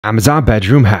Amazon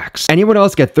bedroom hacks. Anyone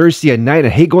else get thirsty at night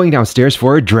and hate going downstairs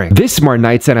for a drink? This smart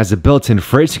nightstand has a built-in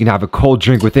fridge so you can have a cold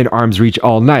drink within arm's reach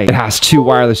all night. It has 2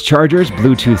 wireless chargers,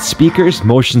 Bluetooth speakers,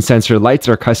 motion sensor lights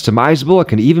that are customizable and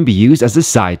can even be used as a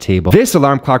side table. This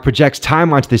alarm clock projects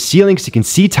time onto the ceiling so you can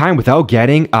see time without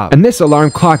getting up. And this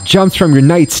alarm clock jumps from your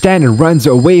nightstand and runs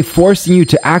away, forcing you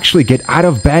to actually get out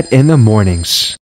of bed in the mornings.